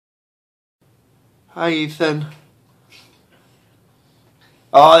Hi, Ethan.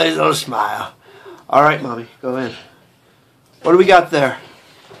 Oh, there's a little smile. All right, Mommy, go in. What do we got there?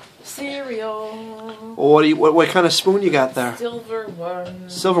 Cereal. What kind of spoon you got there? Silver one.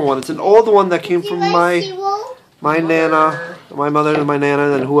 Silver one. It's an old one that came from my nana, my mother and my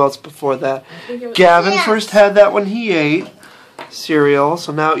nana, and who else before that? Gavin first had that when he ate cereal,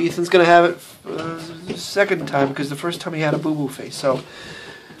 so now Ethan's gonna have it the second time because the first time he had a boo-boo face. So,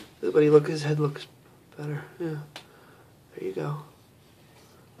 but his head looks better. Yeah, there you go.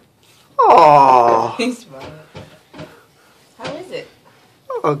 Oh. How is it?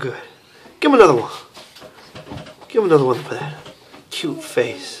 Oh, good. Give him another one. Give him another one for that cute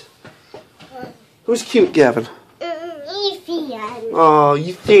face. Who's cute, Gavin? Ethan. Oh,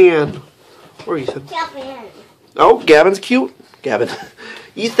 Ethan. Where Ethan? Gavin. Oh, Gavin's cute. Gavin.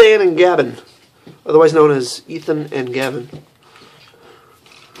 Ethan and Gavin. Otherwise known as Ethan and Gavin.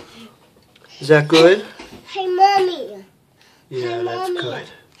 Is that good? Hey, Mommy. Yeah, Hey, that's Mommy. good.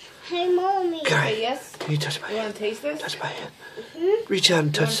 Hey, Mommy. Guy, Yes. can you touch my You want hand? to taste this? Touch my hand. Mm-hmm. Reach out and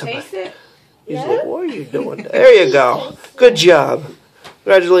You touch want to somebody. taste it? He's like, what are you doing? There you go. Good job.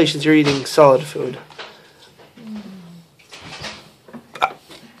 Congratulations, you're eating solid food.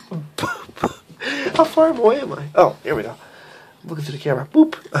 How far away am I? Oh, here we go. I'm looking through the camera.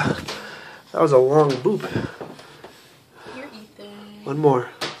 Boop. That was a long boop. Here, Ethan. One more.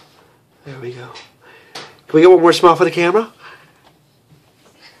 There we go. Can we get one more smile for the camera?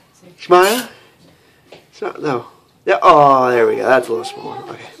 Smile? No. Yeah. Oh, there we go. That's a little smaller.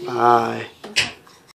 Okay. Bye.